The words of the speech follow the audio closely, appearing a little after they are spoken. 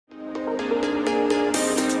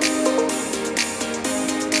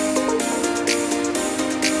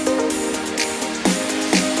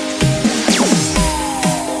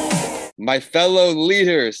My fellow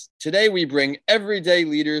leaders, today we bring everyday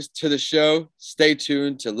leaders to the show. Stay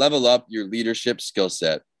tuned to level up your leadership skill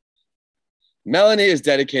set. Melanie is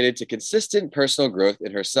dedicated to consistent personal growth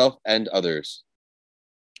in herself and others.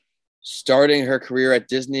 Starting her career at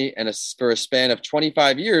Disney and for a span of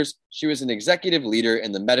 25 years, she was an executive leader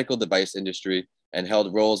in the medical device industry and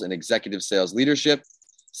held roles in executive sales leadership,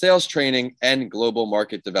 sales training, and global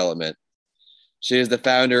market development. She is the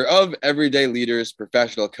founder of Everyday Leaders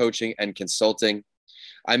Professional Coaching and Consulting.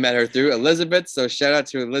 I met her through Elizabeth, so shout out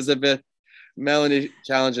to Elizabeth. Melanie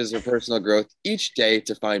challenges her personal growth each day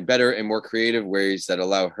to find better and more creative ways that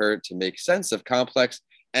allow her to make sense of complex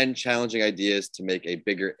and challenging ideas to make a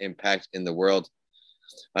bigger impact in the world.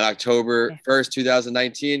 On October 1st,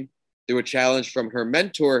 2019, through a challenge from her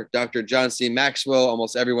mentor, Dr. John C. Maxwell,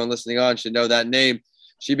 almost everyone listening on should know that name,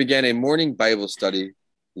 she began a morning Bible study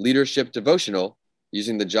leadership devotional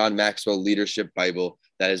using the John Maxwell Leadership Bible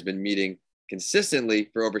that has been meeting consistently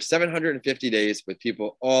for over 750 days with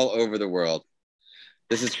people all over the world.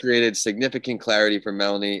 This has created significant clarity for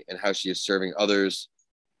Melanie and how she is serving others.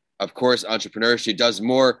 Of course, entrepreneur, she does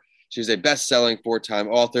more. She's a best-selling 4-time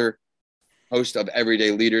author, host of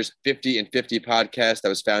Everyday Leaders 50 and 50 podcast that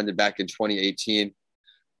was founded back in 2018.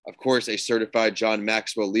 Of course, a certified John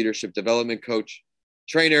Maxwell leadership development coach,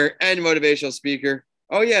 trainer, and motivational speaker.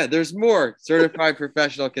 Oh yeah, there's more. Certified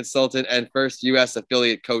professional consultant and first U.S.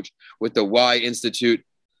 affiliate coach with the Y Institute.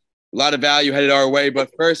 A lot of value headed our way.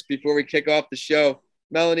 But first, before we kick off the show,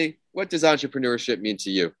 Melanie, what does entrepreneurship mean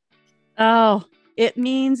to you? Oh, it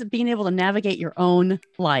means being able to navigate your own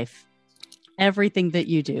life. Everything that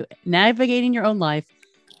you do, navigating your own life,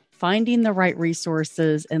 finding the right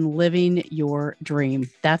resources, and living your dream.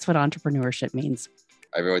 That's what entrepreneurship means.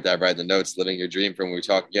 I wrote that right in the notes, living your dream, from when we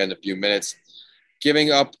talk again in a few minutes.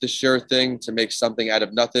 Giving up the sure thing to make something out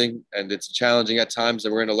of nothing. And it's challenging at times.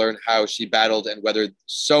 And we're going to learn how she battled and weathered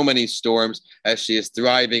so many storms as she is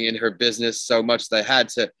thriving in her business so much that I had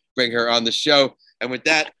to bring her on the show. And with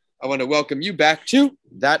that, I want to welcome you back to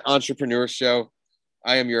That Entrepreneur Show.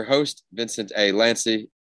 I am your host, Vincent A.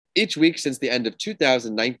 Lancy. Each week since the end of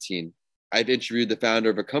 2019, I've interviewed the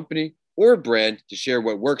founder of a company or a brand to share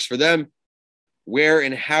what works for them, where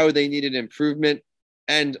and how they needed improvement,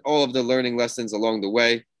 and all of the learning lessons along the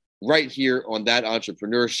way, right here on That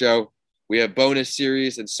Entrepreneur Show. We have bonus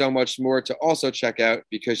series and so much more to also check out,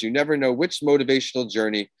 because you never know which motivational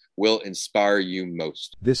journey will inspire you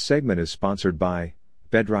most. This segment is sponsored by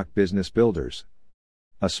Bedrock Business Builders,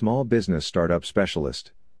 a small business startup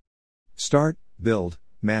specialist. Start, build,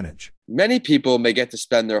 manage. Many people may get to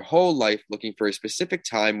spend their whole life looking for a specific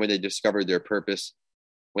time when they discover their purpose,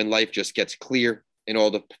 when life just gets clear and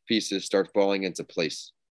all the pieces start falling into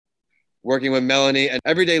place. Working with Melanie and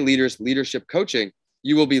Everyday Leaders Leadership Coaching,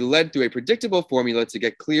 you will be led through a predictable formula to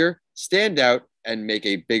get clear, stand out, and make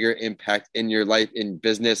a bigger impact in your life, in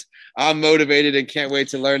business. I'm motivated and can't wait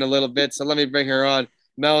to learn a little bit. So let me bring her on.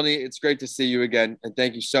 Melanie, it's great to see you again. And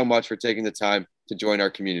thank you so much for taking the time to join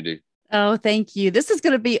our community. Oh, thank you. This is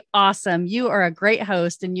going to be awesome. You are a great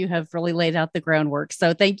host and you have really laid out the groundwork.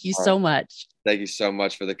 So thank you so much. Thank you so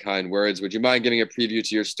much for the kind words. Would you mind giving a preview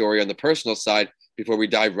to your story on the personal side before we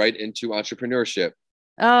dive right into entrepreneurship?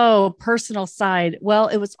 Oh, personal side. Well,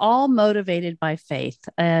 it was all motivated by faith.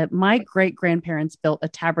 My great-grandparents built a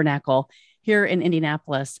tabernacle here in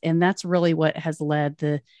Indianapolis, and that's really what has led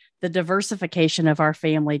the diversification of our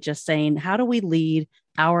family, just saying, how do we lead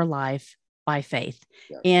our life by faith?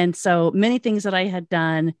 Yeah. And so many things that I had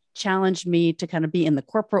done challenged me to kind of be in the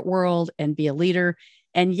corporate world and be a leader.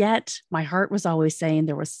 And yet my heart was always saying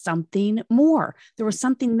there was something more. There was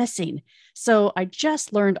something missing. So I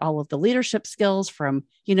just learned all of the leadership skills from,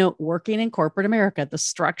 working in corporate America, the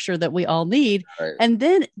structure that we all need. Right. And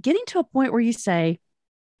then getting to a point where you say,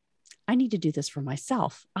 I need to do this for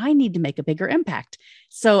myself. I need to make a bigger impact.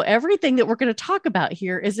 So everything that we're going to talk about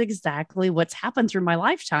here is exactly what's happened through my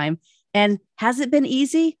lifetime. And has it been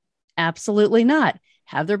easy? Absolutely not.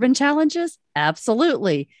 Have there been challenges?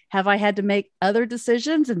 Absolutely. Have I had to make other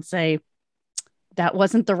decisions and say, that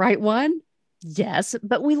wasn't the right one? Yes,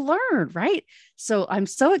 but we learn, right? So I'm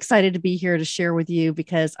so excited to be here to share with you,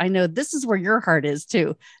 because I know this is where your heart is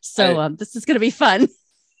too. So this is going to be fun.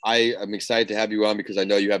 I am excited to have you on because I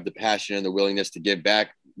know you have the passion and the willingness to give back.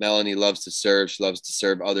 Melanie loves to serve. She loves to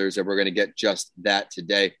serve others, and we're going to get just that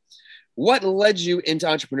today. What led you into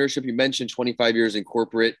entrepreneurship? You mentioned 25 years in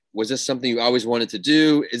corporate. Was this something you always wanted to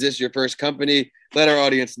do? Is this your first company? Let our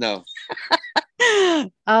audience know.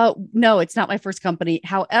 No, it's not my first company.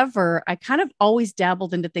 However, I kind of always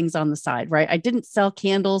dabbled into things on the side, right? I didn't sell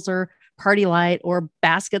candles or party light or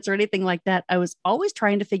baskets or anything like that. I was always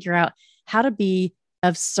trying to figure out how to be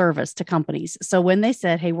of service to companies. So when they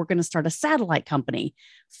said, hey, we're going to start a satellite company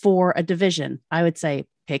for a division, I would say,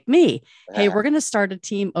 pick me. Hey, we're going to start a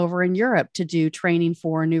team over in Europe to do training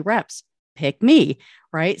for new reps. Pick me.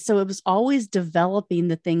 Right. So it was always developing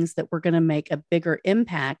the things that were going to make a bigger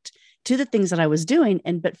impact to the things that I was doing,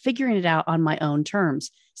 but figuring it out on my own terms.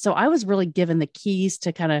 So I was really given the keys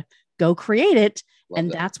to kind of go create it.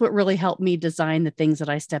 That's what really helped me design the things that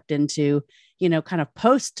I stepped into, kind of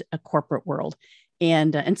post a corporate world.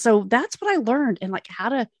 And so that's what I learned, and like how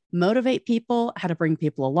to motivate people, how to bring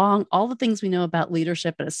people along, all the things we know about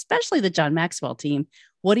leadership, and especially the John Maxwell team.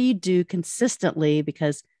 What do you do consistently?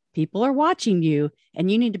 Because people are watching you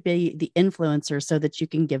and you need to be the influencer so that you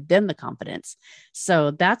can give them the confidence.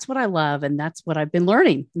 So that's what I love. And that's what I've been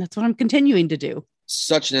learning. And that's what I'm continuing to do.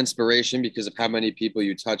 Such an inspiration because of how many people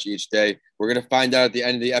you touch each day. We're going to find out at the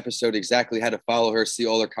end of the episode exactly how to follow her, see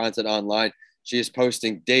all her content online. She is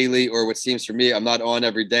posting daily, or what seems for me, I'm not on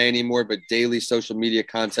every day anymore, but daily social media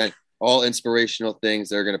content, all inspirational things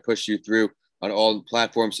that are going to push you through on all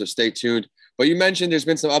platforms. So stay tuned. But you mentioned there's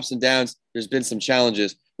been some ups and downs. There's been some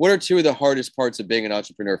challenges. What are two of the hardest parts of being an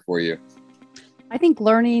entrepreneur for you? I think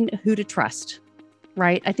learning who to trust,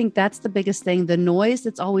 right? I think that's the biggest thing. The noise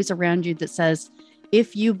that's always around you that says,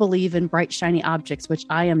 if you believe in bright, shiny objects, which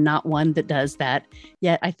I am not one that does that,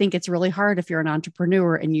 yet I think it's really hard if you're an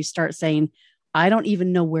entrepreneur and you start saying, I don't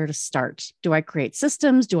even know where to start. Do I create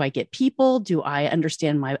systems? Do I get people? Do I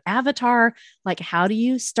understand my avatar? Like, how do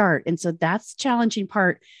you start? And so that's the challenging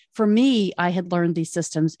part. For me, I had learned these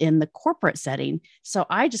systems in the corporate setting. So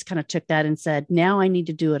I just kind of took that and said, now I need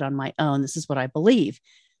to do it on my own. This is what I believe.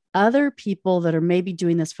 Other people that are maybe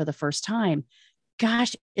doing this for the first time,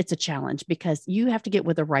 gosh, it's a challenge because you have to get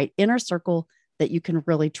with the right inner circle that you can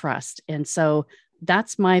really trust. And so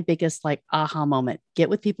that's my biggest like aha moment. Get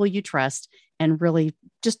with people you trust and really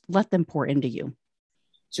just let them pour into you.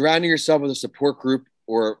 Surrounding yourself with a support group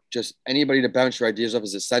or just anybody to bounce your ideas off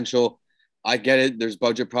is essential. I get it. There's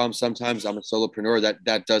budget problems. Sometimes I'm a solopreneur.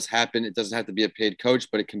 That does happen. It doesn't have to be a paid coach,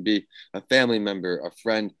 but it can be a family member, a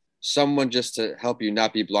friend, someone just to help you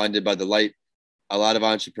not be blinded by the light. A lot of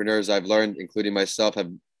entrepreneurs I've learned, including myself,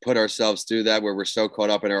 have put ourselves through that where we're so caught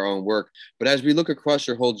up in our own work. But as we look across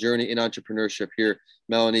your whole journey in entrepreneurship here,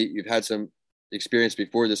 Melanie, you've had some experience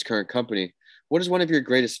before this current company. What is one of your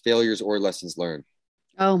greatest failures or lessons learned?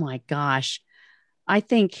 Oh my gosh. I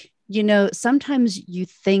think, sometimes you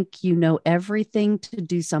think you know everything to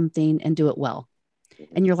do something and do it well.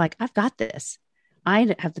 And you're like, I've got this.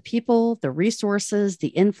 I have the people, the resources, the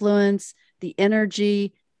influence, the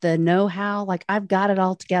energy, the know-how, like I've got it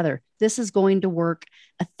all together. This is going to work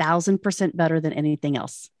 1,000% better than anything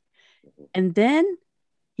else. And then,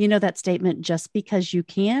 that statement, just because you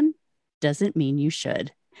can doesn't mean you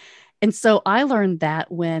should. And so I learned that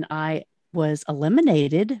when I was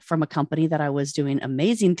eliminated from a company that I was doing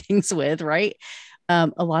amazing things with, right? A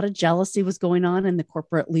lot of jealousy was going on in the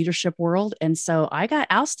corporate leadership world. And so I got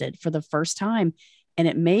ousted for the first time, and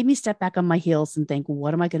it made me step back on my heels and think,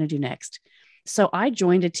 what am I going to do next? So I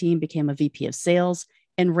joined a team, became a VP of sales,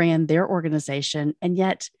 and ran their organization. And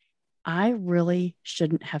yet I really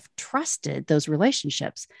shouldn't have trusted those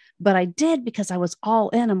relationships, but I did because I was all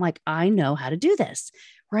in. I'm like, I know how to do this,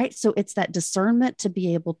 right? So it's that discernment to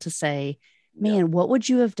be able to say, man, what would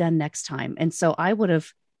you have done next time? And so I would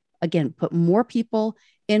have, again, put more people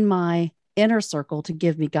in my inner circle to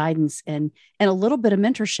give me guidance and a little bit of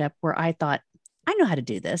mentorship where I thought, I know how to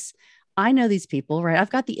do this. I know these people, right? I've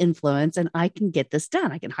got the influence and I can get this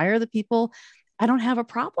done. I can hire the people. I don't have a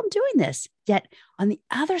problem doing this. Yet on the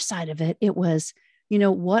other side of it, it was,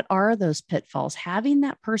 what are those pitfalls? Having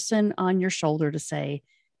that person on your shoulder to say,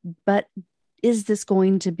 but is this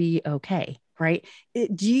going to be okay? Right?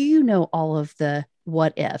 Do you know all of the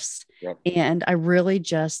what ifs? Yep. And I really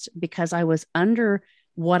just, because I was under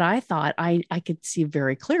what I thought I could see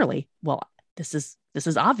very clearly, well, this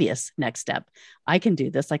is obvious. Next step. I can do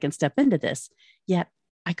this. I can step into this. Yet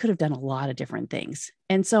I could have done a lot of different things.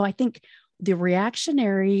 And so I think the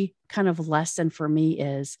reactionary kind of lesson for me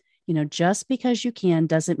is, just because you can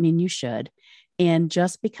doesn't mean you should. And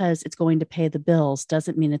just because it's going to pay the bills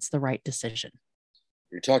doesn't mean it's the right decision.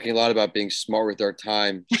 You're talking a lot about being smart with our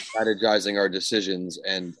time, strategizing our decisions.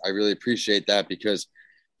 And I really appreciate that because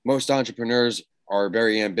most entrepreneurs are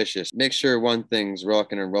very ambitious. Make sure one thing's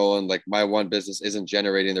rocking and rolling. Like my one business isn't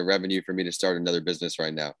generating the revenue for me to start another business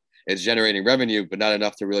right now. It's generating revenue, but not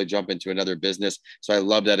enough to really jump into another business. So I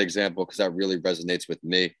love that example because that really resonates with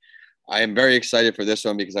me. I am very excited for this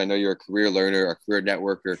one because I know you're a career learner, a career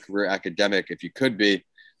networker, a career academic, if you could be.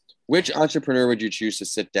 Which entrepreneur would you choose to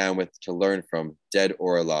sit down with to learn from, dead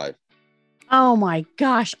or alive? Oh my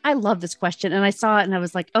gosh, I love this question. And I saw it and I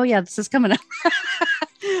was like, oh, yeah, this is coming up.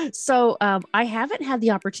 So I haven't had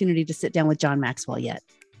the opportunity to sit down with John Maxwell yet.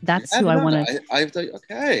 That's who I want to. I thought,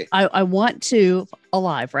 okay. I want to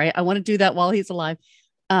alive, right? I want to do that while he's alive.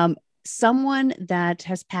 Someone that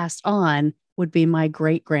has passed on would be my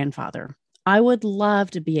great grandfather. I would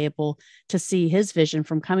love to be able to see his vision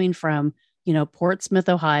from coming from, Portsmouth,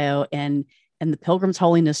 Ohio, and the Pilgrim's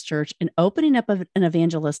Holiness Church and opening up an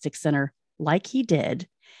evangelistic center like he did.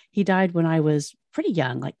 He died when I was pretty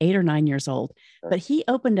young, like 8 or 9 years old, but he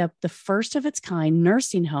opened up the first of its kind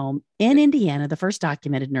nursing home in Indiana, the first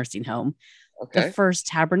documented nursing home, the first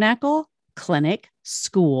tabernacle, clinic,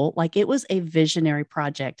 school. Like it was a visionary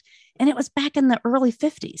project. And it was back in the early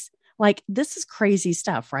 50s. Like this is crazy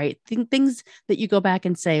stuff, right? Things that you go back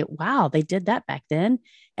and say, wow, they did that back then.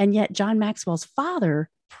 And yet John Maxwell's father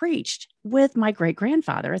preached with my great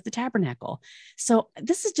grandfather at the tabernacle. So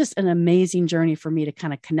this is just an amazing journey for me to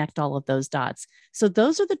kind of connect all of those dots. So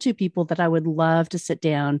those are the two people that I would love to sit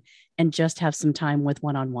down and just have some time with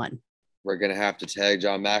one-on-one. We're going to have to tag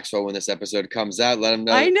John Maxwell when this episode comes out. Let him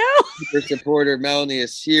know. I know. Super supporter Melanie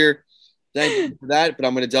is here. Thank you for that. But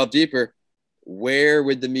I'm going to delve deeper. Where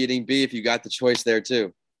would the meeting be if you got the choice there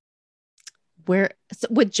too? Where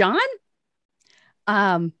with John?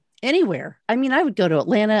 Anywhere. I mean, I would go to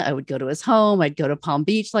Atlanta. I would go to his home. I'd go to Palm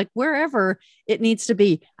Beach, like wherever it needs to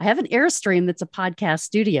be. I have an Airstream that's a podcast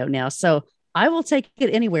studio now. So I will take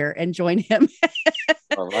it anywhere and join him.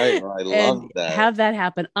 All right. Well, I love that. Have that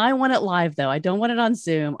happen. I want it live though. I don't want it on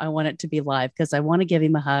Zoom. I want it to be live because I want to give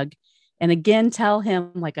him a hug. And again, tell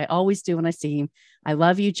him like I always do when I see him, I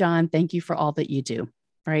love you, John. Thank you for all that you do.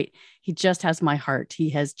 Right. He just has my heart.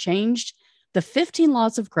 He has changed the 15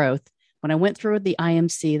 laws of growth. When I went through the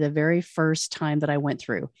IMC, the very first time that I went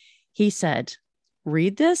through, he said,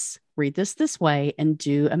 read this this way and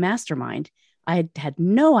do a mastermind. I had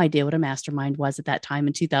no idea what a mastermind was at that time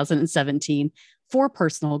in 2017 for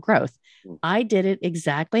personal growth. I did it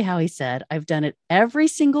exactly how he said. I've done it every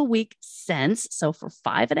single week since. So for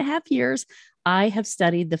 5.5 years, I have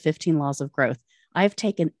studied the 15 laws of growth. I've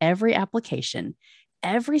taken every application,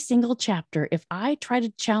 every single chapter. If I try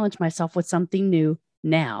to challenge myself with something new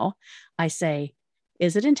now, I say,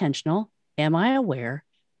 is it intentional? Am I aware?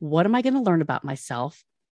 What am I going to learn about myself?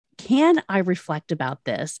 Can I reflect about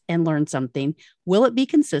this and learn something? Will it be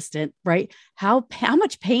consistent, right? How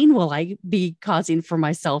much pain will I be causing for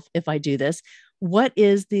myself if I do this? What's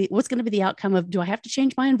going to be the outcome of, do I have to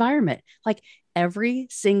change my environment? Like every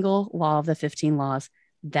single law of the 15 laws,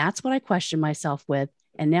 that's what I question myself with.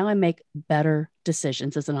 And now I make better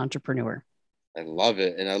decisions as an entrepreneur. I love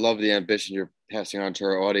it. And I love the ambition you're passing on to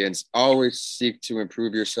our audience. Always seek to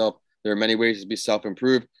improve yourself. There are many ways to be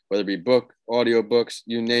self-improved, whether it be book, audio books,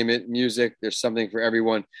 you name it, music. There's something for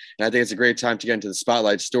everyone. And I think it's a great time to get into the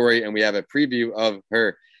spotlight story. And we have a preview of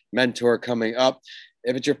her mentor coming up.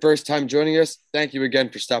 If it's your first time joining us, thank you again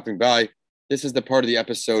for stopping by. This is the part of the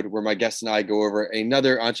episode where my guests and I go over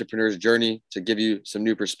another entrepreneur's journey to give you some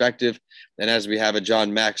new perspective. And as we have a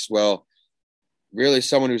John Maxwell, really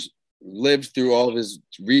someone who's lived through all of his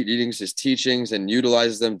readings, his teachings, and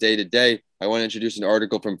utilizes them day to day, I want to introduce an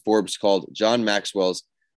article from Forbes called John Maxwell's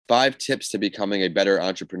 5 Tips to Becoming a Better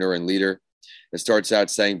Entrepreneur and Leader. It starts out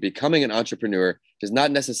saying, becoming an entrepreneur does not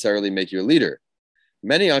necessarily make you a leader.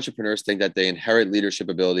 Many entrepreneurs think that they inherit leadership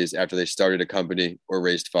abilities after they started a company or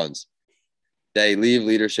raised funds. They leave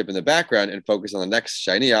leadership in the background and focus on the next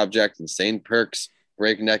shiny object, insane perks,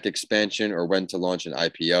 breakneck expansion, or when to launch an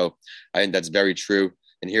IPO. I think that's very true.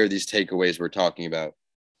 And here are these takeaways we're talking about.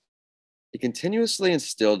 He continuously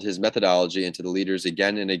instilled his methodology into the leaders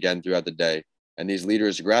again and again throughout the day, and these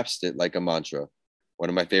leaders grasped it like a mantra. One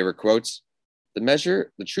of my favorite quotes, the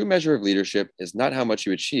true measure of leadership is not how much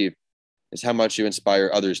you achieve, it's how much you inspire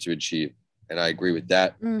others to achieve. And I agree with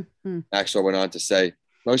that. Mm-hmm. Maxwell went on to say,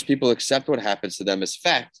 most people accept what happens to them as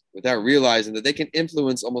fact without realizing that they can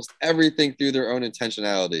influence almost everything through their own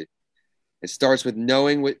intentionality. It starts with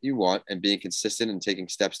knowing what you want and being consistent and taking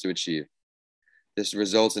steps to achieve. This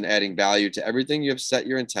results in adding value to everything you have set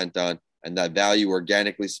your intent on, and that value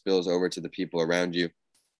organically spills over to the people around you.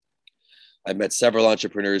 I've met several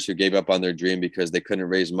entrepreneurs who gave up on their dream because they couldn't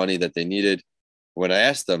raise money that they needed. When I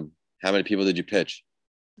asked them, how many people did you pitch?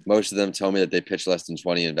 Most of them told me that they pitched less than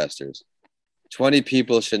 20 investors. 20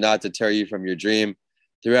 people should not deter you from your dream.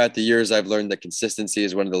 Throughout the years, I've learned that consistency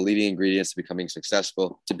is one of the leading ingredients to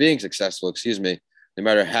being successful, no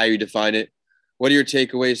matter how you define it. What are your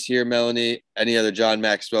takeaways here, Melanie? Any other John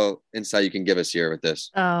Maxwell insight you can give us here with this?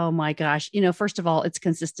 Oh my gosh. First of all, it's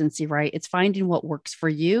consistency, right? It's finding what works for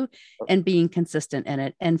you and being consistent in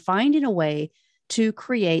it and finding a way to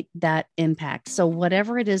create that impact. So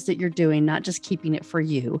whatever it is that you're doing, not just keeping it for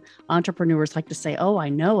you. Entrepreneurs like to say, oh, I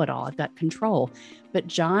know it all, I've got control. But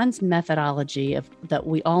John's methodology that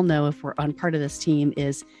we all know if we're on part of this team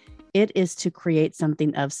is it is to create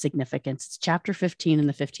something of significance. It's chapter 15 in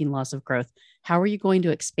the 15 laws of growth. How are you going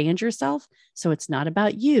to expand yourself? So it's not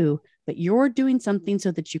about you, but you're doing something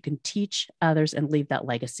so that you can teach others and leave that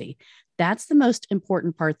legacy. That's the most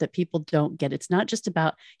important part that people don't get. It's not just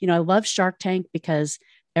about, I love Shark Tank because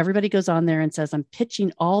everybody goes on there and says, I'm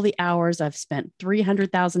pitching all the hours. I've spent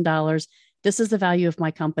 $300,000. This is the value of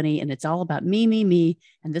my company. And it's all about me.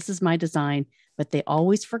 And this is my design. But they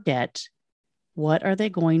always forget, what are they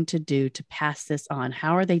going to do to pass this on?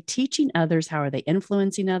 How are they teaching others? How are they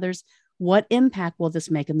influencing others? What impact will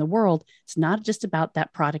this make in the world? It's not just about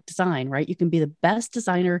that product design, right? You can be the best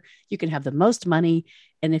designer, you can have the most money.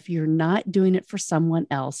 And if you're not doing it for someone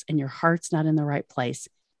else and your heart's not in the right place,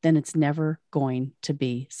 then it's never going to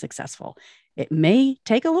be successful. It may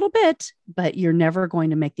take a little bit, but you're never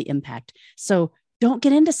going to make the impact. So don't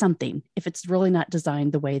get into something if it's really not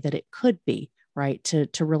designed the way that it could be, right? To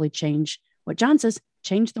really change what John says,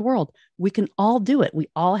 change the world. We can all do it. We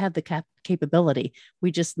all have the capability.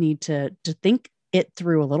 We just need to think it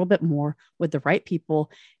through a little bit more with the right people,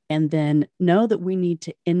 and then know that we need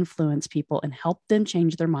to influence people and help them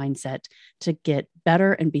change their mindset to get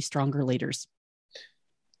better and be stronger leaders.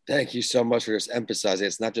 Thank you so much for just emphasizing.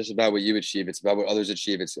 It's not just about what you achieve. It's about what others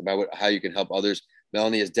achieve. It's about how you can help others.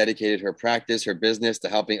 Melanie has dedicated her practice, her business to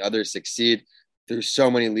helping others succeed through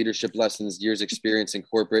so many leadership lessons, years experience in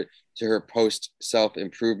corporate, to her post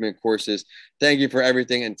self-improvement courses. Thank you for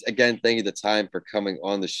everything. And again, thank you the time for coming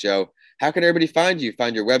on the show. How can everybody find you?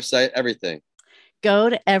 Find your website, everything. Go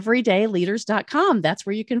to everydayleaders.com. That's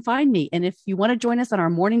where you can find me. And if you want to join us on our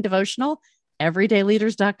morning devotional,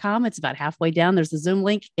 everydayleaders.com. It's about halfway down. There's a Zoom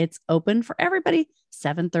link. It's open for everybody,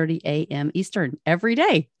 7:30 a.m. Eastern every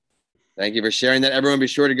day. Thank you for sharing that. Everyone, be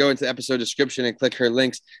sure to go into the episode description and click her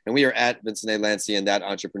links. And we are at Vincent A. Lanci and That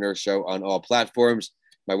Entrepreneur Show on all platforms.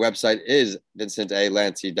 My website is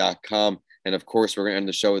vincentalanci.com. And of course, we're going to end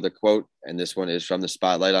the show with a quote. And this one is from the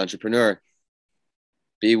Spotlight Entrepreneur.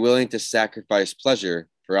 Be willing to sacrifice pleasure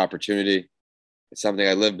for opportunity. It's something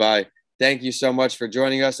I live by. Thank you so much for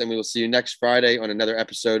joining us. And we will see you next Friday on another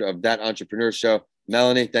episode of That Entrepreneur Show.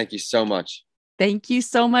 Melanie, thank you so much. Thank you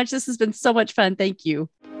so much. This has been so much fun. Thank you.